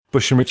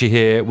Bush and Richie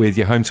here with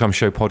your Home Time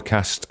Show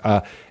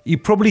podcast. You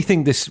probably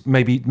think this,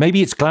 maybe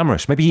it's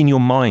glamorous. Maybe in your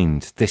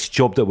mind, this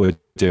job that we're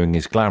doing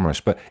is glamorous.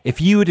 But if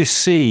you were to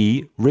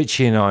see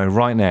Richie and I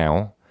right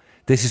now,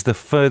 this is the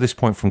furthest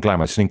point from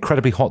glamour. It's an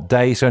incredibly hot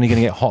day. It's only going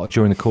to get hot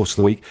during the course of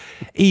the week.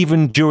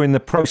 Even during the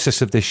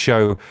process of this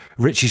show,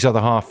 Richie's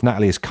other half,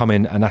 Natalie, has come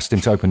in and asked him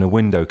to open a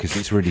window because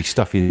it's really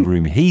stuffy the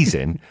room he's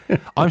in.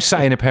 I'm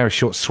sat in a pair of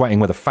shorts sweating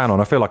with a fan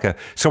on. I feel like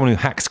someone who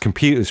hacks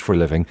computers for a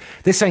living.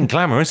 This ain't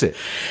glamour, is it?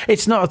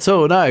 It's not at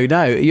all. No.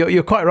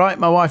 You're quite right.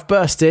 My wife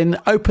burst in,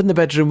 opened the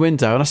bedroom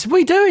window, and I said, "What are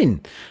you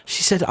doing?"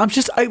 She said, "I'm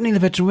just opening the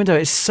bedroom window.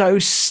 It's so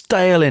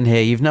stale in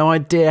here. You've no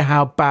idea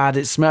how bad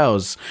it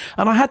smells."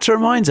 And I had to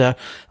remind her,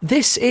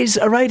 this is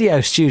a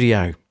radio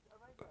studio.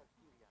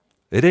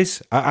 It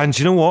is. And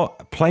you know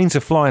what? Planes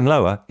are flying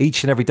lower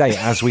each and every day,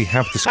 as we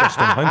have discussed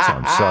on Home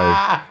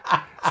Time.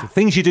 So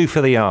things you do for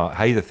the art,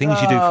 hey? The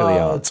things you do for the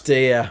art. Oh,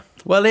 dear.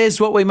 Well,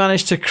 here's what we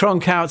managed to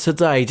cronk out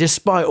today,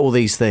 despite all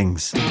these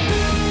things.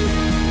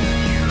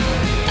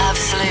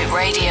 Absolute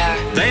Radio.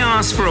 They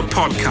asked for a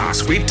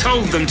podcast. We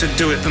told them to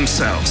do it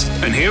themselves.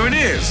 And here it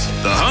is,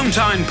 the Home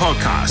Time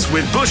Podcast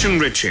with Bush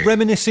and Richie.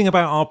 Reminiscing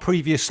about our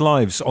previous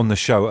lives on the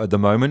show at the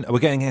moment. We're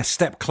getting a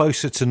step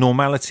closer to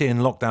normality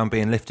and lockdown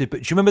being lifted.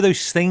 But do you remember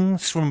those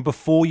things from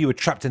before you were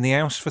trapped in the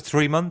house for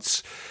 3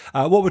 months?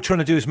 What we're trying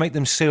to do is make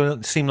them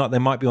seem like they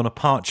might be on a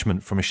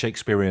parchment from a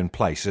Shakespearean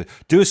play. So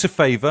do us a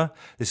favour.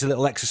 There's a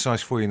little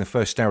exercise for you in the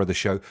first hour of the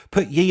show.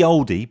 Put ye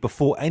oldie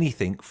before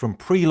anything from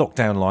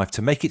pre-lockdown life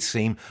to make it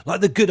seem like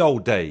the good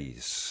old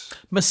days.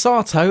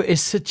 Masato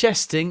is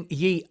suggesting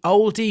ye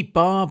oldie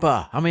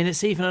barber. I mean,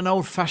 it's even an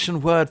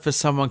old-fashioned word for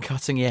someone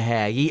cutting your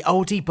hair. Ye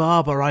oldie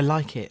barber, I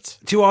like it.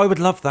 Do you know, I would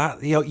love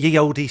that. Ye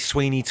oldie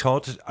Sweeney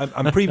Todd.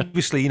 And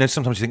previously,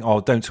 sometimes you think, oh,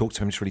 don't talk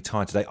to him, he's really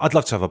tired today. I'd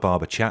love to have a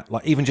barber chat.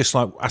 Like, even just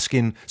like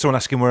someone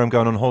asking where I'm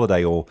going on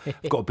holiday, or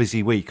I've got a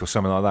busy week or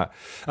something like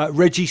that.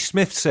 Reggie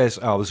Smith says,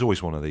 there's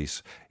always one of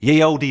these. Ye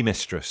oldie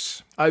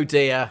mistress. Oh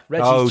dear,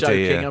 Reggie's joking.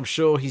 Dear. I'm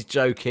sure he's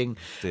joking.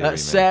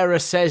 Sarah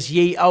says,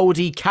 "Ye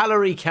oldie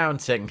calorie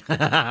counting."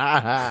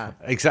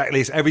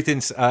 Exactly. It's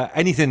anything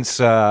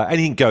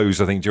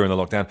goes. I think during the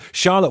lockdown.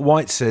 Charlotte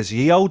White says,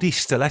 "Ye oldie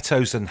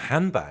stilettos and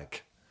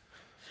handbag."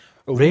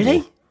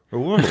 Really?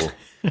 Ooh.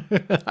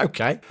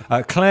 Okay.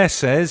 Claire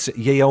says,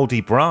 "Ye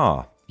oldie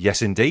bra."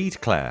 Yes, indeed,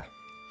 Claire.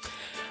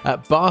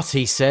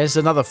 Barty says,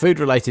 another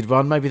food-related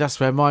one. Maybe that's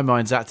where my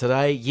mind's at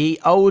today. Ye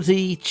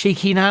oldie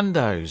cheeky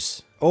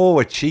Nando's. Oh,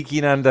 a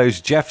cheeky Nando's.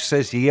 Jeff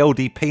says, ye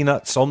oldie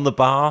peanuts on the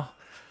bar.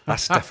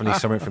 That's definitely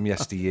something from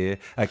yesteryear.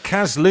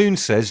 Kaz Loon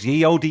says,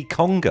 ye oldie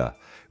conga.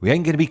 We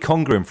ain't going to be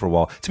congering for a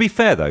while. To be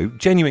fair, though,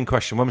 genuine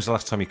question, when was the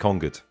last time you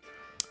congered?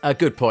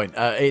 Good point.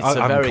 It's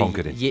I haven't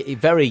conquered it.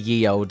 Very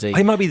ye oldie.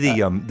 It might be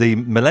the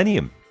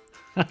millennium.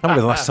 That might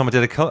be the last time I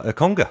did a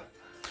conga.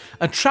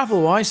 And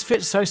travel-wise,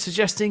 Fitzo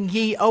suggesting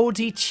ye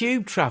oldie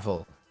tube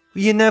travel.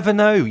 You never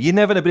know,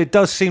 but it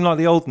does seem like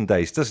the olden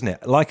days, doesn't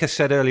it? Like I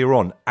said earlier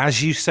on,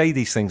 as you say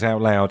these things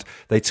out loud,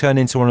 they turn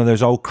into one of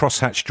those old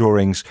crosshatch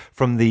drawings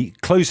from the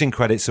closing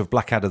credits of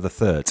Blackadder the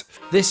Third.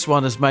 This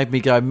one has made me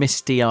go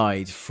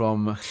misty-eyed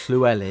from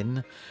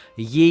Llewellyn.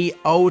 Ye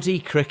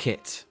oldie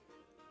cricket.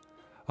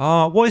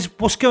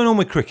 What's going on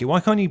with cricket?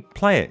 Why can't you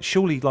play it?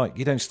 Surely,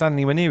 you don't stand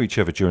anywhere near each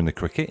other during the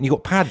cricket, and you've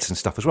got pads and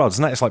stuff as well,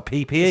 doesn't that? It's like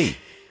PPE.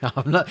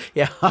 I'm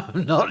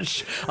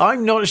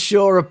not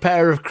sure a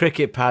pair of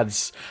cricket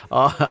pads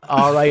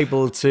are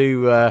able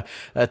to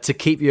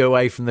keep you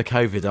away from the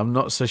COVID. I'm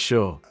not so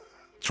sure.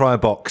 Try a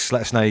box.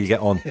 Let us know how you get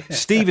on.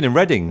 Stephen in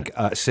Reading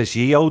says,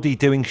 ye oldie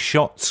doing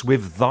shots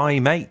with thy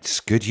mates.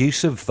 Good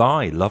use of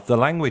thy. Love the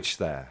language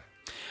there.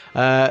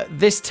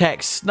 This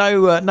text,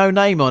 no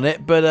name on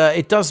it, but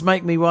it does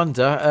make me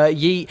wonder.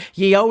 Ye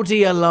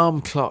oldie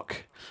alarm clock.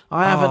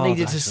 I haven't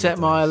needed to set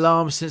my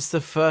alarm since the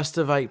 1st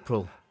of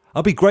April.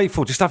 I'll be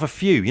grateful. Just have a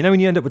few. When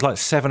you end up with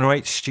 7 or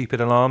 8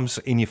 stupid alarms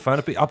in your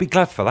phone, I'll be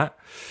glad for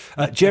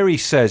that. Jerry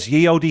says,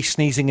 ye oldie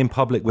sneezing in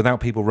public without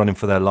people running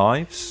for their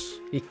lives.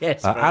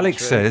 Yes.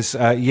 Alex says,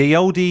 ye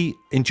oldie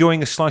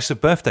enjoying a slice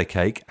of birthday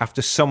cake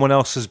after someone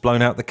else has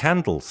blown out the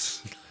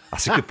candles.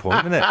 That's a good point,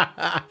 isn't it?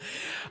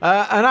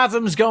 And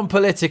Adam's gone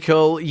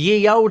political.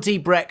 Ye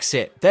oldie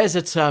Brexit. There's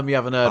a term you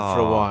haven't heard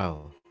for a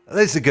while.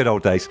 Those are the good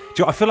old days.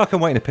 I feel like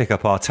I'm waiting to pick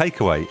up our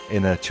takeaway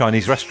in a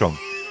Chinese restaurant.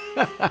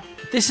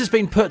 This has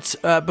been put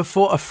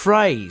before a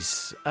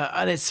phrase,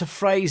 and it's a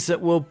phrase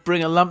that will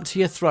bring a lump to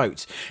your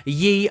throat.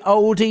 Ye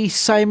oldie,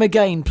 same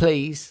again,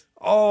 please.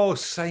 Oh,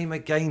 same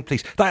again,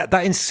 please. That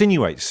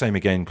insinuates, same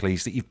again,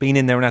 please, that you've been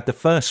in there and had the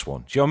first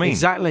one. Do you know what I mean?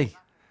 Exactly.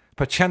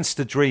 Perchance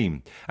to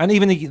dream. And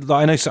even,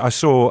 I know I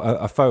saw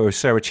a photo of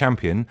Sarah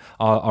Champion,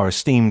 our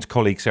esteemed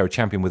colleague Sarah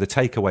Champion, with a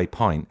takeaway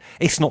pint.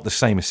 It's not the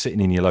same as sitting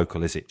in your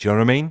local, is it? Do you know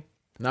what I mean?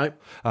 No.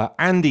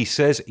 Andy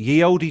says,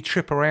 ye oldie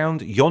trip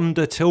around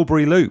yonder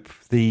Tilbury Loop.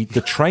 The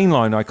train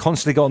line I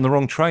constantly got on the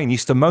wrong train.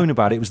 Used to moan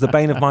about it. It was the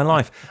bane of my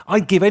life.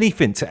 I'd give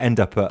anything to end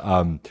up at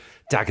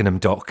Dagenham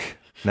Dock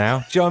now.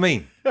 Do you know what I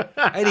mean?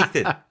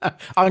 Anything.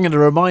 I'm going to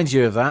remind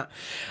you of that.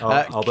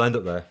 I'll end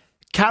up there.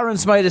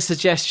 Karen's made a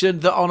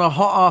suggestion that on a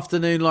hot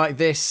afternoon like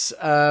this,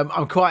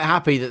 I'm quite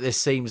happy that this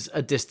seems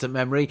a distant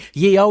memory.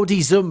 Ye olde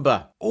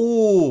Zumba.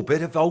 Oh,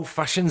 bit of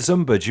old-fashioned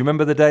Zumba. Do you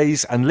remember the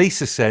days? And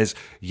Lisa says,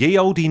 ye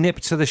olde nip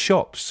to the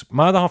shops.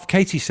 My other half,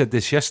 Katie, said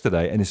this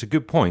yesterday, and it's a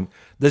good point.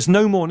 There's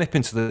no more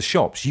nipping to the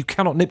shops. You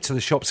cannot nip to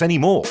the shops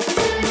anymore.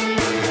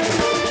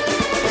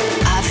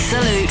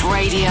 Absolute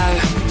Radio.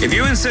 If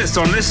you insist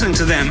on listening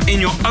to them in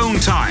your own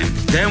time,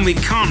 then we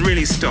can't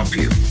really stop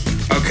you.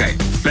 Okay,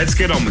 let's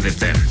get on with it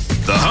then.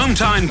 The Home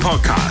Time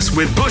Podcast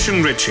with Bush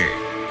and Richie.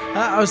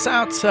 I was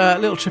out a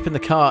little trip in the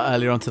car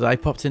earlier on today,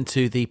 popped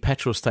into the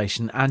petrol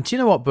station, and do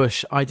you know what,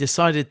 Bush? I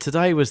decided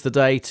today was the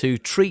day to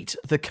treat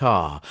the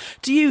car.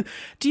 Do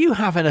you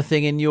have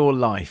anything in your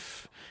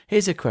life?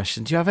 Here's a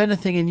question. Do you have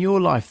anything in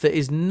your life that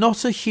is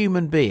not a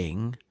human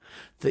being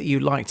that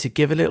you like to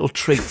give a little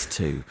treat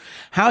to?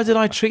 How did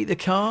I treat the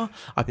car?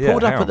 I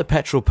pulled up at the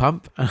petrol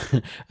pump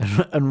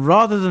and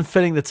rather than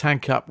filling the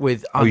tank up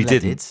with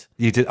unleaded...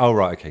 You did? Oh,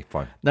 right, okay,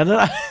 fine.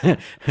 No.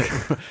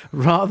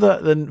 Rather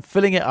than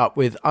filling it up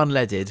with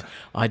unleaded,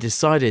 I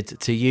decided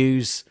to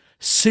use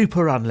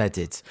super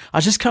unleaded.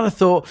 I just kind of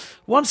thought,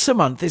 once a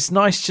month, it's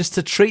nice just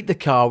to treat the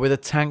car with a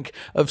tank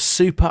of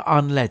super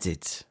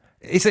unleaded.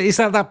 Is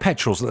that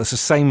petrol that's the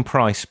same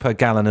price per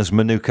gallon as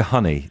Manuka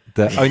honey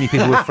that only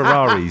people with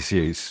Ferraris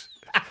use?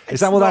 Is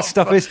that what that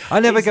stuff is?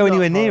 I never go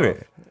anywhere near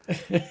it.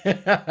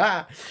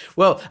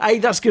 Well,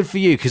 that's good for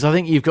you because I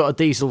think you've got a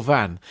diesel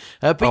van,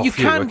 but you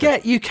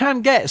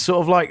can get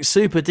sort of like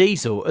super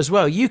diesel as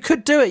well. You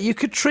could do it. You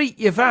could treat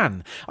your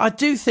van. I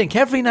do think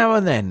every now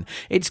and then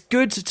it's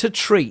good to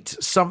treat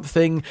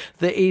something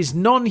that is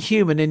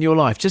non-human in your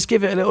life. Just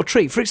give it a little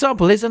treat. For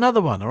example, here's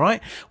another one. All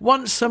right,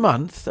 once a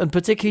month, and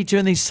particularly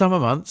during these summer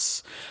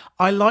months,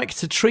 I like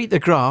to treat the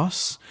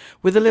grass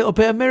with a little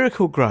bit of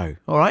Miracle Grow.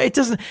 All right,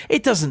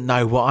 it doesn't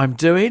know what I'm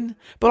doing,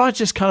 but I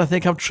just kind of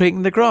think I'm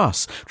treating the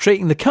grass,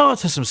 treating the car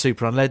to some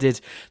super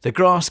unleaded. The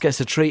grass gets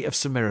a treat of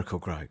some Miracle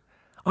Grow.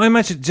 I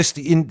imagine this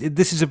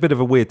is a bit of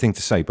a weird thing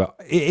to say, but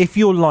if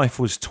your life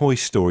was Toy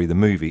Story, the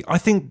movie, I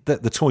think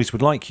that the toys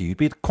would like you. You'd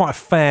be quite a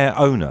fair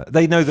owner.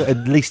 They know that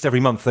at least every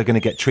month they're going to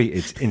get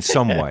treated in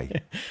some way. Do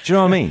you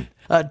know what I mean?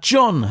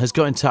 John has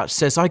got in touch,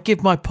 says, I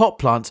give my pot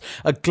plant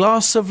a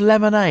glass of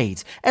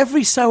lemonade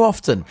every so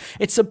often.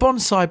 It's a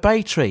bonsai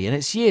bay tree and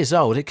it's years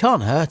old. It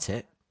can't hurt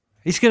it.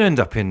 He's going to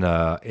end up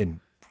in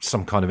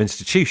some kind of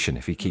institution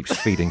if he keeps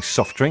feeding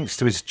soft drinks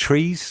to his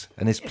trees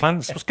and his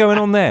plants. What's going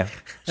on there?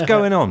 What's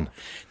going on?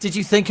 Did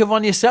you think of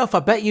one yourself? I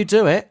bet you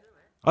do it.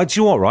 Do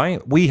you know what,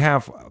 right? We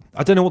have,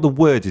 I don't know what the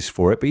word is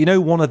for it, but you know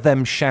one of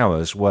them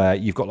showers where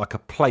you've got like a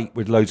plate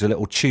with loads of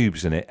little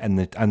tubes in it and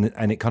it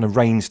kind of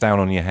rains down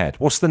on your head.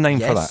 What's the name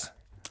for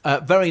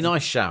that? Very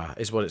nice shower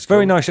is what it's called.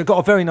 Very nice. I've got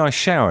a very nice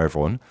shower,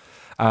 everyone.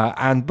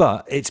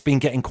 But it's been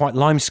getting quite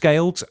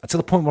lime-scaled to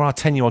the point where our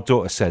 10-year-old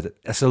daughter said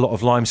that's a lot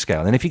of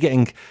lime-scale. And if you're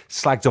getting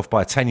slagged off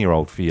by a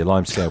 10-year-old for your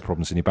lime-scale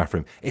problems in your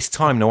bathroom, it's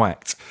time to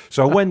act.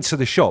 So I went to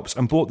the shops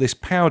and bought this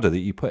powder that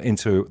you put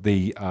into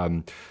the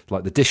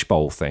like the dish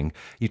bowl thing.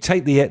 You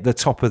take the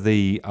top of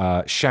the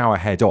shower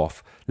head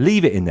off,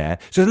 leave it in there.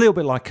 So it's a little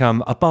bit like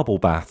a bubble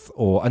bath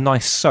or a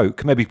nice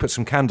soak. Maybe put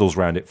some candles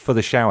around it for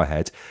the shower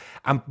head.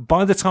 And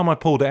by the time I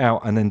pulled it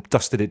out and then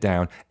dusted it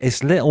down,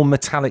 its little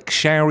metallic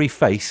showery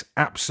face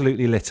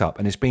absolutely lit up,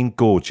 and it's been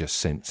gorgeous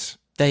since.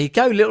 There you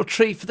go, little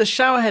treat for the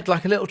shower head,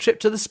 like a little trip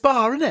to the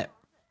spa, isn't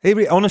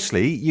it?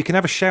 Honestly, you can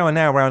have a shower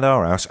now around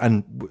our house,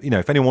 and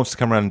if anyone wants to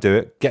come around and do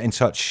it, get in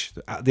touch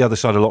at the other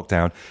side of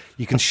lockdown.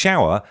 You can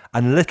shower,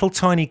 and little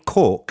tiny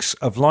corks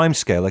of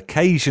limescale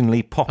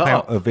occasionally pop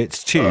out of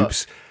its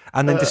tubes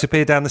and then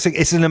disappear down the sink.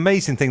 It's an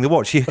amazing thing to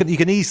watch. You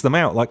can ease them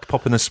out like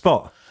popping a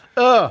spot.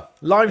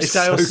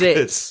 Limescale so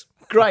sits.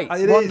 Great,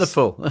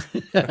 wonderful.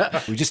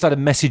 We just had a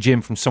message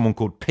in from someone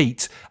called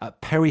Pete at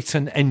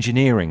Perryton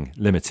Engineering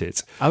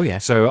Limited. Oh, yeah.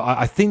 So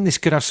I think this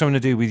could have something to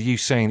do with you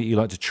saying that you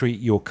like to treat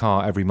your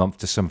car every month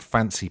to some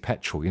fancy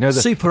petrol. The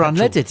super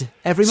unleaded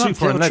every month.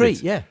 Super unleaded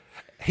treat, yeah.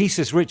 He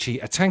says, Richie,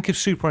 a tank of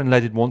super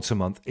unleaded once a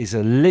month is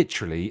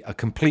literally a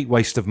complete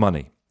waste of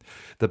money.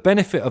 The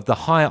benefit of the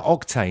higher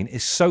octane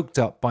is soaked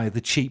up by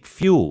the cheap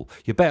fuel.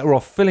 You're better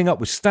off filling up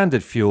with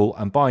standard fuel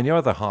and buying your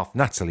other half,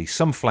 Natalie,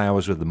 some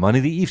flowers with the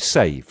money that you've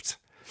saved.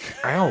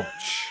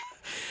 Ouch.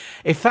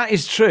 If that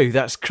is true,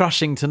 that's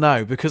crushing to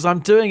know, because I'm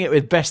doing it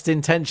with best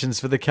intentions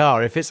for the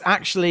car. If it's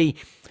actually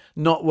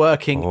not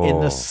working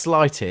in the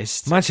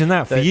slightest... Imagine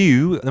that for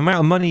you, the amount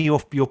of money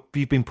you've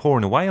been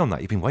pouring away on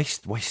that. You've been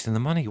wasting the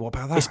money. What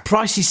about that? It's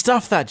pricey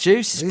stuff, that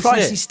juice. It's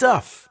pricey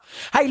stuff.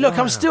 Hey, look,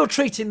 I'm still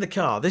treating the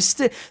car. There's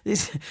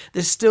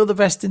still the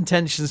best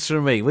intentions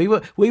from me. We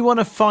want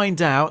to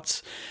find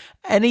out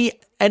any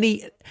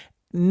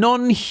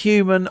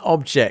non-human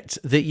object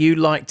that you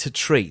like to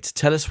treat.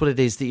 Tell us what it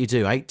is that you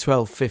do. 8,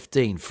 12,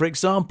 15. For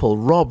example,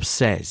 Rob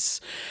says,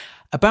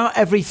 about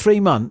every 3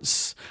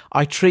 months,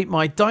 I treat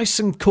my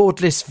Dyson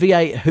cordless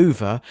V8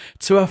 Hoover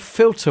to a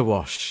filter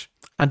wash.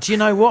 And do you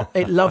know what?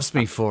 It loves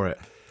me for it.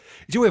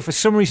 You know what, for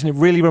some reason, it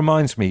really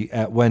reminds me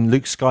when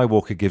Luke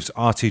Skywalker gives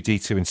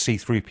R2-D2 and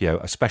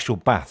C-3PO a special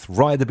bath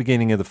right at the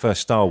beginning of the first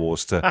Star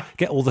Wars to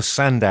get all the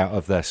sand out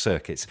of their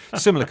circuits.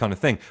 Similar kind of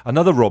thing.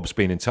 Another Rob's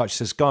been in touch,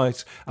 says,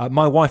 guys,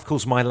 my wife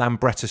calls my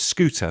Lambretta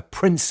scooter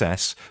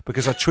Princess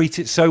because I treat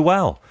it so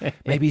well.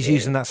 Maybe he's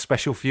using that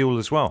special fuel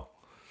as well.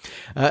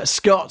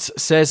 Scott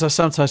says, I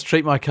sometimes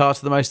treat my car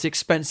to the most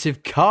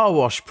expensive car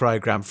wash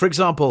program. For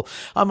example,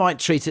 I might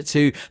treat it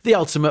to the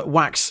ultimate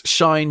Wax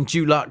Shine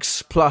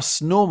Dulux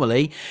Plus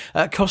normally,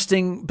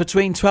 costing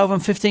between £12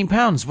 and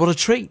 £15. What a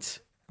treat.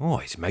 Oh,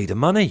 he's made of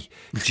money.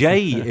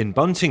 Jay in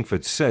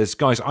Buntingford says,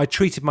 guys, I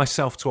treated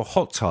myself to a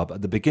hot tub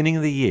at the beginning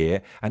of the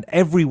year, and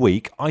every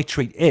week I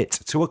treat it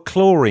to a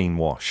chlorine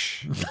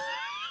wash.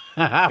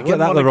 Get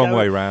that the wrong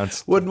way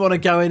round. Wouldn't want to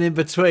go in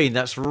between.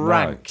 That's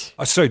rank.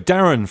 No. So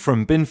Darren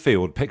from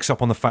Binfield picks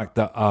up on the fact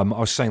that I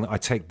was saying that I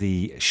take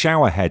the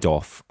shower head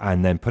off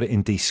and then put it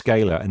in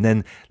descaler, and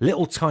then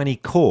little tiny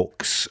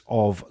corks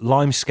of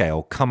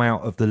limescale come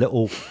out of the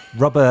little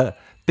rubber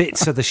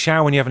bits of the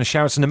shower when you're having a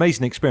shower. It's an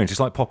amazing experience. It's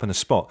like popping a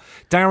spot.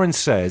 Darren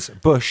says,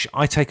 Bush,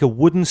 I take a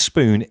wooden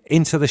spoon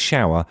into the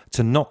shower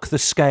to knock the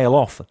scale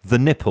off the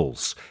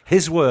nipples.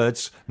 His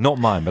words, not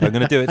mine, but I'm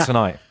going to do it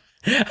tonight.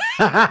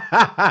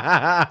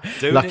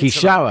 Lucky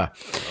shower.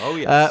 Oh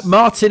yes.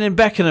 Martin in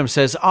Beckenham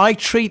says, I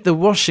treat the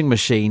washing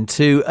machine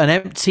to an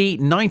empty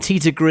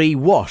 90-degree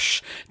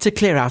wash to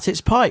clear out its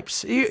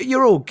pipes.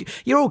 You're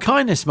all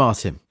kindness,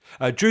 Martin.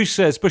 Drew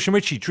says, Bush and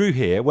Richie, Drew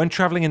here. When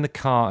travelling in the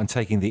car and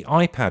taking the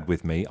iPad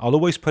with me, I'll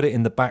always put it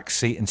in the back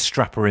seat and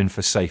strap her in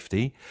for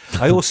safety.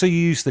 I also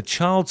use the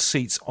child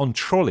seats on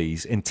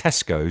trolleys in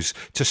Tesco's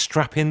to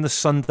strap in the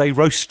Sunday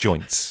roast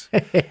joints.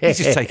 He's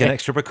just taking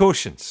extra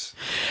precautions.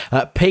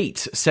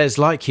 Pete says,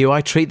 like you,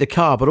 I treat the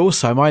car, but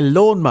also my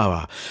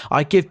lawnmower.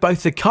 I give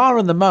both the car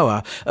and the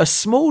mower a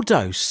small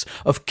dose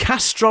of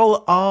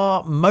Castrol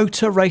R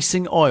motor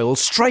racing oil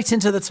straight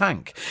into the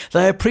tank.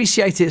 They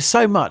appreciate it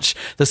so much.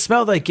 The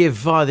smell they give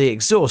via the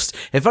exhaust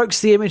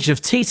evokes the image of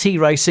TT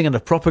racing and a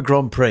proper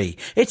Grand Prix.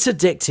 It's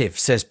addictive,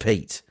 says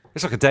Pete.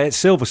 It's like a day at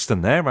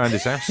Silverstone there around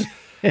his house.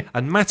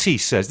 And Matty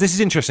says, this is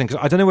interesting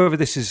because I don't know whether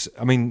this is,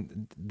 I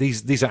mean,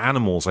 these are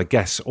animals, I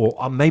guess,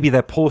 or maybe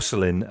they're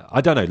porcelain.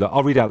 I don't know. Look,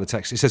 I'll read out the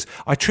text. It says,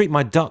 I treat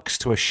my ducks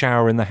to a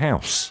shower in the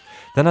house.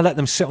 Then I let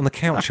them sit on the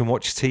couch and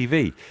watch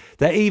TV.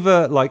 They're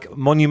either like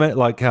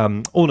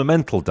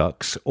ornamental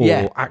ducks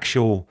or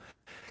actual...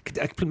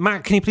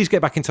 Matt, can you please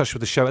get back in touch with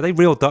the show? Are they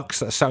real ducks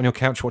that are sat on your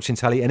couch watching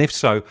telly? And if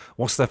so,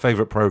 what's their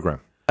favourite programme?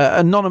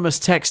 Anonymous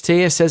text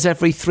here says,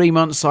 every 3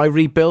 months I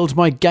rebuild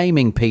my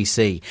gaming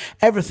PC.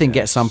 Everything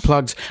gets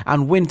unplugged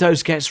and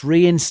Windows gets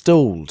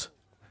reinstalled.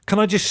 Can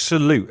I just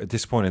salute at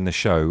this point in the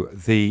show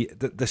the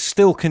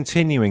still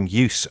continuing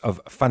use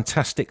of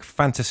fantastic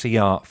fantasy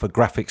art for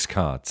graphics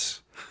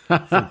cards?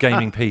 For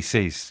gaming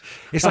PCs.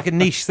 It's like a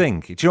niche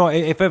thing. Do you know what?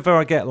 If ever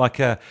I get like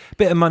a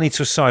bit of money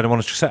to a side, I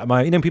want to set up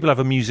my... You know, people have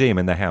a museum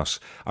in their house.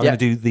 I'm going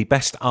to do the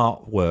best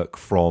artwork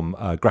from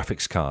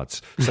graphics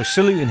cards. So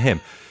saluting him.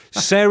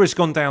 Sarah's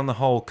gone down the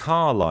whole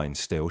car line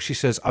still. She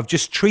says, I've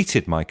just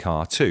treated my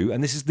car too,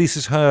 and this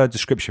is her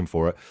description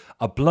for it.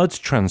 A blood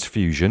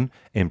transfusion,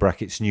 in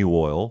brackets new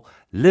oil,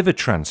 liver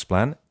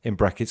transplant, in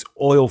brackets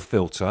oil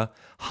filter,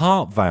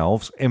 heart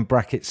valves, in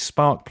brackets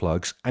spark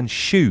plugs, and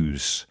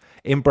shoes,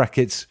 in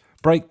brackets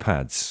brake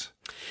pads.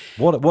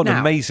 What an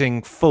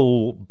amazing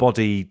full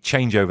body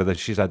changeover that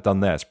she's had done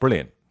there. It's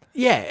brilliant.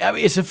 Yeah, I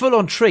mean, it's a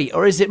full-on treat,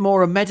 or is it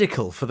more a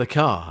medical for the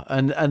car?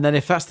 And then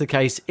if that's the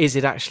case, is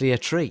it actually a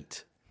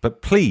treat?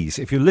 But please,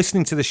 if you're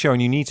listening to the show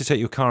and you need to take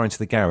your car into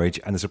the garage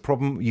and there's a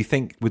problem you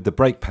think with the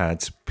brake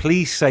pads,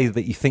 please say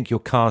that you think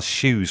your car's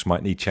shoes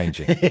might need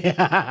changing. Let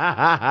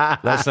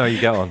us know how you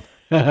get on.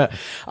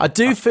 I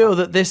do feel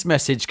that this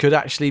message could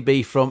actually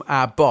be from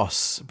our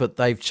boss, but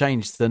they've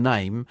changed the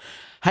name.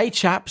 Hey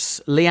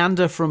chaps,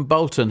 Leander from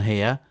Bolton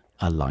here.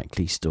 A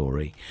likely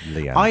story.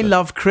 Leander. I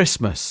love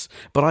Christmas,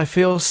 but I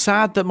feel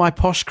sad that my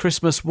posh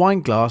Christmas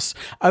wine glass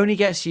only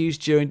gets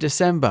used during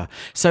December.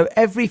 So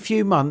every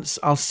few months,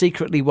 I'll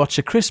secretly watch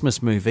a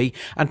Christmas movie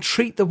and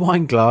treat the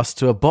wine glass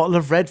to a bottle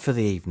of red for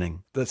the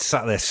evening. That's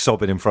sat there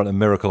sobbing in front of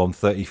Miracle on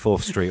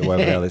 34th Street or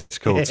whatever the hell it's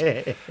called.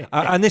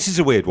 And this is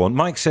a weird one.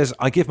 Mike says,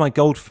 I give my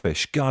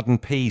goldfish garden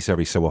peas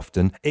every so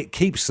often. It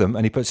keeps them,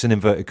 and he puts in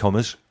inverted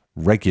commas,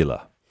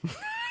 regular.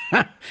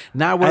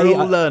 Now we're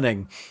all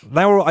learning.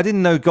 I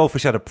didn't know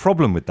goldfish had a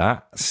problem with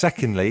that.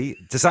 Secondly,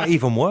 does that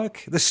even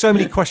work? There's so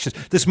many questions.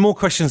 There's more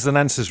questions than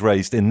answers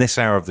raised in this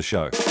hour of the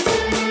show.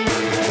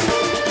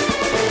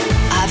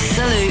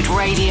 Absolute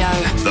Radio.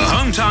 The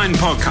Home Time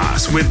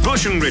Podcast with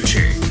Bush and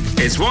Richie.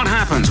 It's what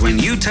happens when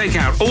you take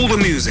out all the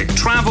music,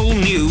 travel,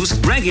 news,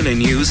 regular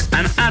news,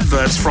 and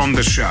adverts from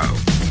the show.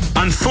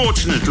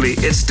 Unfortunately,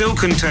 it still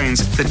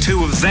contains the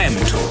two of them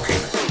talking.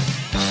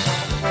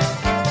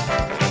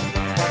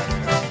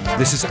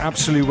 This is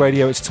Absolute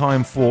Radio. It's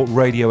time for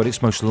radio at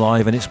its most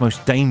live and its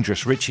most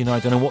dangerous. Richie and I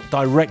don't know what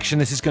direction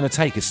this is going to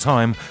take. It's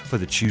time for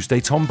the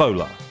Tuesday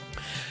Tombola.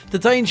 The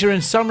danger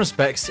in some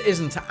respects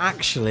isn't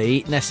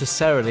actually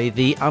necessarily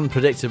the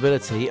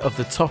unpredictability of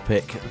the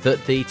topic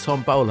that the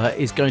tombola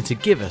is going to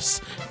give us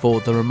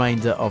for the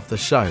remainder of the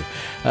show.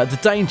 The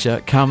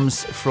danger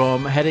comes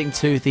from heading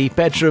to the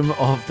bedroom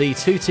of the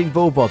Tooting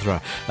Ball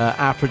Botherer,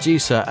 our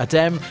producer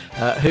Adem,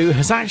 who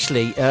has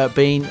actually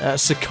been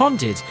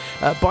seconded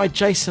by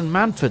Jason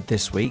Manford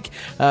this week,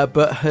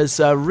 but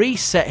has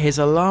reset his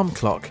alarm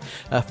clock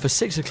for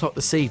 6 o'clock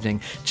this evening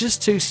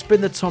just to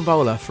spin the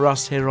tombola for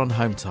us here on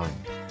Home Time.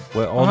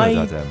 We're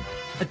honoured, Adem.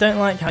 I don't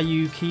like how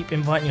you keep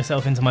inviting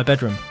yourself into my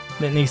bedroom.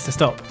 It needs to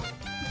stop.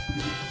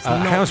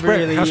 How's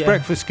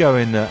breakfast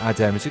going,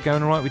 Adem? Is it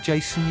going all right with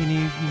Jason, your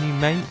new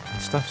mate and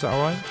stuff? Is that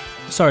all right?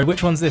 Sorry,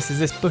 which one's this? Is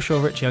this Bush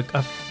or Richie? I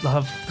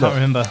can't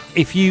remember.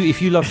 If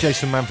you love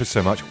Jason Manford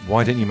so much,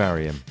 why don't you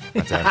marry him,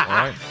 Adem? All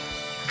right?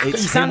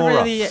 It's him or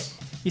us.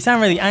 You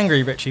sound really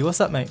angry, Richie. What's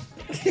up, mate?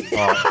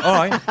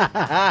 All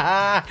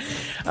right.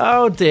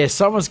 Oh dear,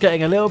 someone's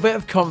getting a little bit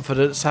of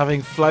confidence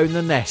having flown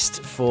the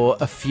nest for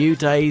a few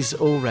days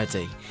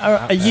already. All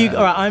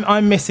right,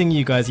 I'm missing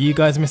you guys. Are you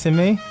guys missing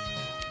me?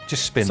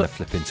 Just spin the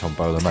flipping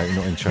tombola, mate.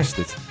 Not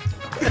interested.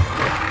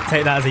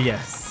 Take that as a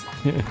yes.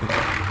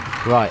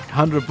 Right,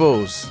 100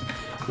 balls.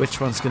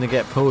 Which one's going to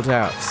get pulled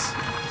out?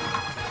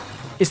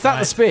 Is that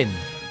the spin?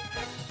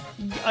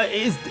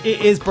 It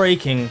is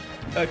breaking.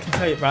 I can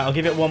tell you. Right, I'll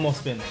give it one more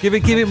spin. Give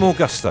it more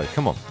gusto.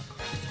 Come on.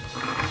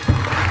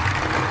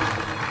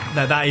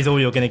 No, that is all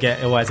you're going to get,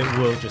 otherwise it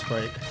will just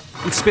break.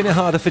 You'd spin it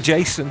harder for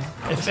Jason.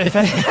 If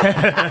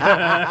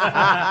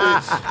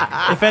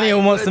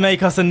anyone wants to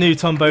make us a new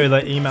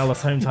tombola, email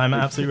us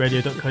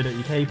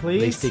hometime@absoluteradio.co.uk,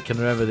 please. At least he can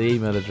remember the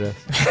email address.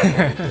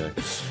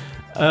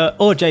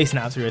 Or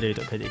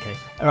jason@absoluteradio.co.uk.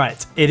 All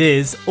right, it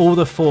is All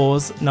the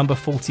Fours, number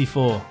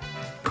 44.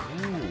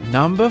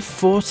 Number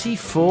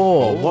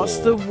 44. Ooh. What's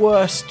the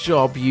worst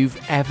job you've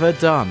ever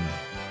done?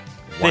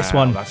 This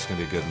one. That's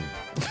going to be a good one.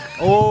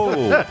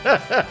 Oh!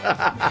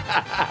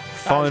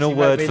 Final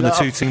word for the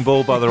Tooting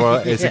Ball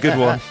Botherer. It's a good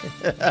one.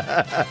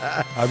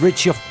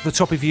 Richie, off the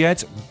top of your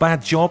head,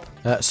 bad job?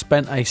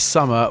 Spent a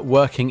summer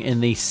working in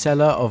the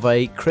cellar of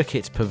a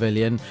cricket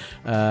pavilion,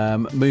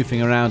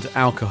 moving around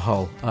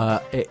alcohol.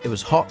 It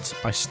was hot,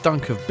 I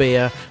stunk of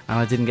beer, and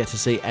I didn't get to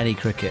see any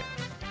cricket.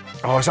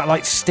 Oh, is that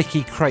like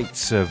sticky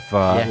crates of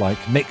like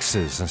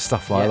mixers and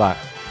stuff like that?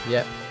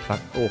 Yep.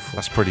 Awful.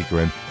 That's pretty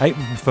grim. Hey,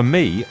 for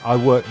me, I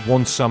worked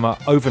one summer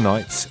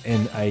overnights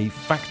in a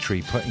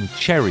factory putting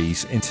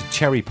cherries into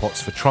cherry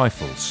pots for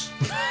trifles.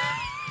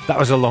 That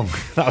was a long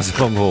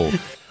haul.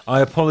 I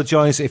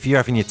apologise if you're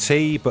having your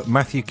tea, but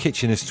Matthew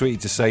Kitchen has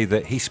tweeted to say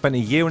that he spent a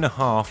year and a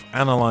half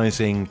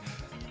analysing,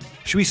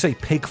 should we say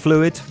pig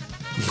fluid?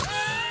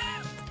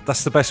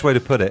 That's the best way to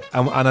put it.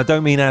 And I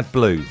don't mean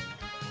AdBlue.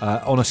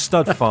 On a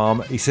stud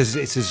farm, he says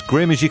it's as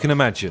grim as you can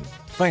imagine.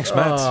 Thanks,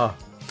 Matt.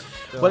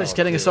 Well, it's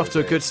getting us off to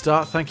a good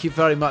start. Thank you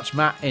very much,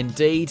 Matt,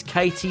 indeed.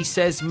 Katie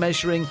says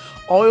measuring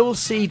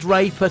oilseed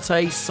rape at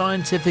a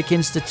scientific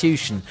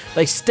institution.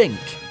 They stink.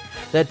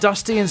 They're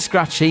dusty and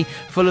scratchy,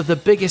 full of the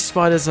biggest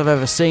spiders I've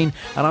ever seen,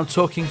 and I'm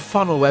talking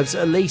funnel webs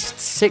at least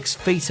 6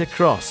 feet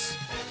across.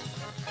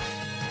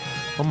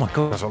 Oh my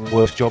God, that's the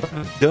worst job.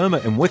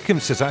 Dermot in Wickham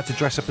says I had to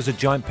dress up as a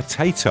giant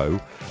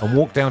potato and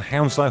walk down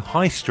Hounslow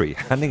High Street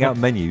handing out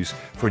menus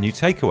for a new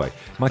takeaway.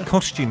 My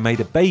costume made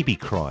a baby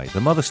cry.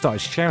 The mother started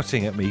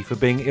shouting at me for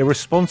being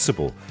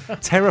irresponsible.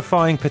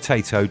 Terrifying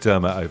potato,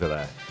 Dermot over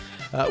there.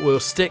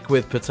 We'll stick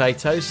with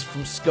potatoes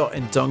from Scott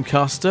in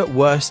Doncaster.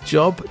 Worst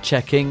job,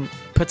 checking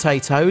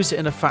potatoes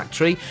in a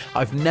factory.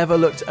 I've never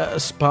looked at a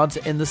spud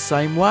in the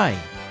same way.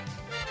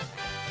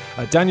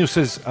 Daniel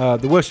says,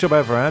 the worst job I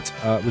ever had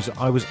was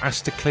I was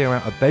asked to clear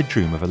out a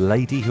bedroom of a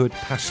lady who had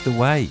passed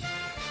away.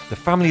 The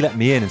family let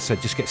me in and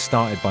said, just get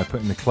started by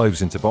putting the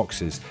clothes into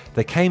boxes.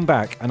 They came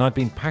back and I'd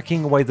been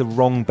packing away the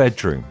wrong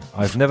bedroom.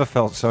 I've never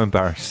felt so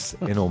embarrassed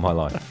in all my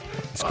life.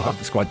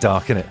 It's quite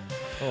dark, isn't it?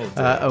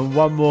 And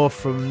one more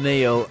from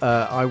Neil.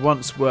 I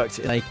once worked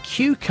in a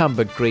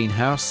cucumber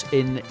greenhouse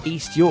in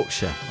East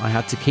Yorkshire. I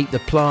had to keep the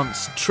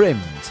plants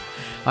trimmed.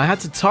 I had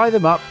to tie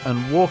them up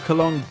and walk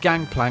along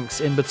gangplanks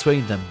in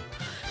between them.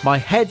 My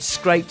head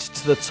scraped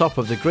to the top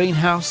of the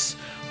greenhouse,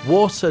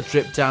 water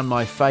dripped down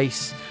my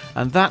face,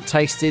 and that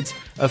tasted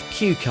of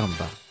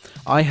cucumber.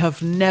 I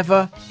have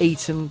never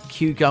eaten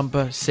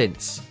cucumber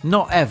since.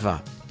 Not ever,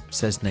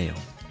 says Neil.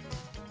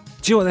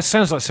 Do you know what? That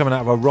sounds like something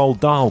out of a Roald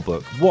Dahl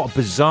book. What a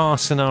bizarre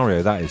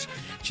scenario that is.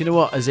 Do you know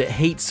what? As it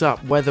heats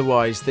up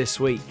weather-wise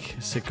this week,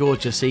 it's a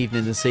gorgeous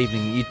evening this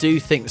evening, you do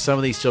think some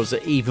of these jobs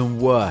are even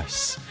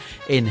worse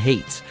in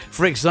heat.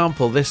 For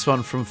example, this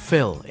one from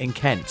Phil in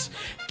Kent.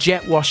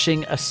 Jet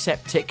washing a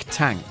septic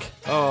tank.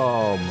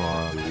 Oh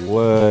my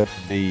word.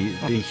 The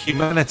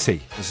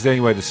humanity. That's the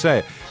only way to say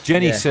it.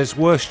 Jenny says,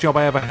 worst job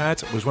I ever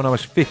had was when I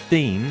was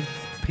 15,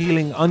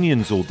 peeling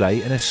onions all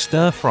day in a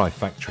stir-fry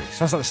factory.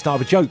 Sounds like the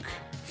start of a joke.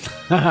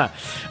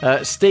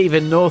 Steve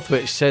in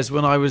Northwich says,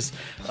 when I was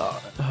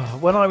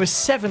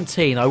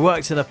 17, I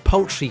worked in a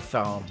poultry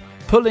farm.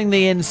 Pulling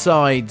the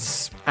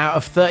insides out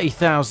of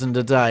 30,000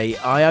 a day.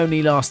 I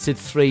only lasted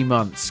 3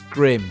 months.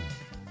 Grim.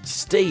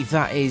 Steve,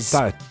 that is...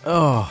 That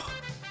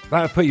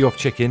would put you off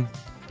chicken.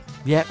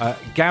 Yep.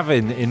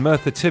 Gavin in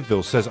Merthyr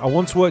Tydfil says, I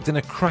once worked in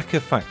a cracker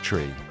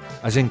factory,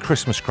 as in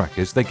Christmas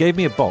crackers. They gave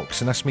me a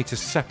box and asked me to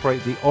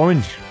separate the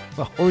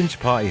orange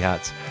party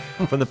hats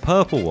from the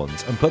purple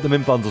ones and put them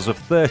in bundles of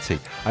 30.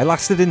 I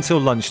lasted until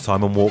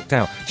lunchtime and walked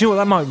out. Do you know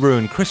what? That might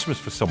ruin Christmas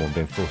for someone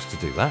being forced to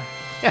do that.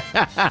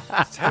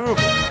 It's terrible.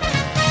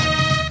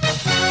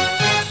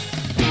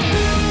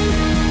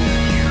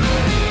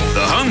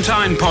 The Home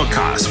Time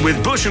Podcast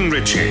with Bush and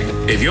Richie.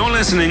 If you're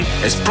listening,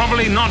 it's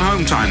probably not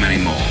Home Time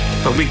anymore,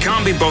 but we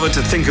can't be bothered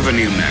to think of a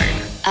new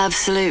name.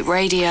 Absolute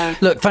Radio.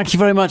 Look, thank you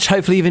very much.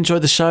 Hopefully you've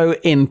enjoyed the show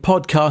in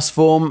podcast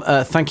form.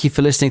 Thank you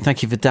for listening.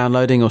 Thank you for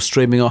downloading or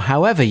streaming or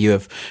however you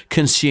have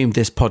consumed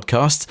this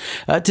podcast.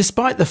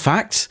 Despite the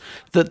fact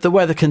that the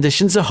weather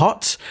conditions are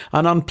hot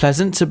and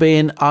unpleasant to be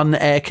in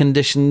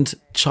un-air-conditioned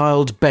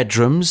child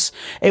bedrooms,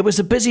 it was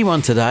a busy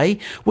one today.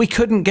 We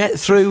couldn't get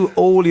through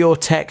all your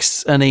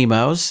texts and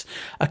emails.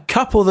 A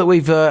couple that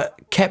we've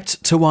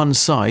kept to one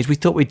side, we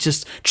thought we'd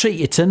just treat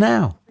you to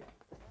now.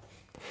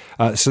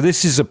 So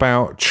this is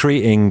about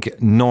treating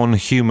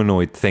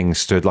non-humanoid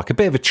things to like a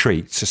bit of a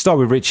treat. So start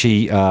with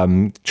Richie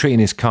treating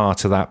his car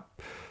to that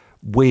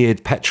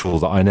weird petrol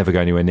that I never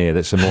go anywhere near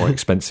that's more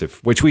expensive,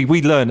 which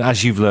we learn,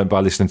 as you've learned by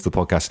listening to the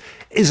podcast,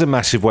 is a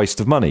massive waste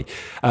of money.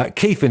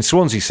 Keith in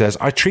Swansea says,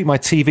 I treat my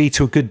TV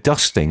to a good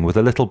dusting with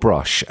a little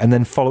brush and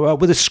then follow it up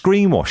with a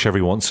screen wash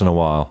every once in a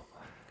while.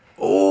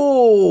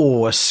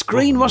 Oh, a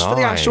screen wash for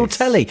the actual nice.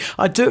 telly.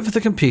 I'd do it for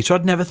the computer.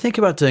 I'd never think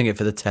about doing it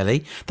for the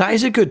telly. That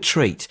is a good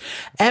treat.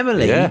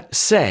 Emily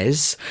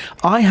says,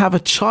 I have a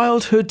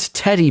childhood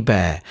teddy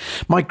bear.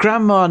 My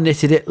grandma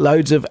knitted it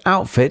loads of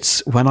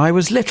outfits when I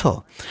was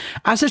little.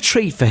 As a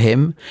treat for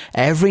him,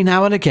 every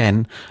now and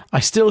again, I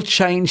still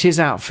change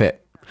his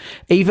outfit.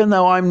 Even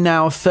though I'm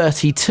now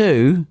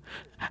 32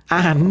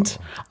 and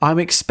I'm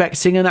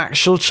expecting an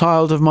actual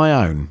child of my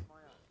own.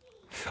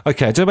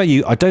 Okay, I don't know about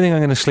you. I don't think I'm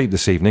going to sleep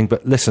this evening,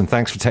 but listen,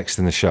 thanks for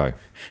texting the show.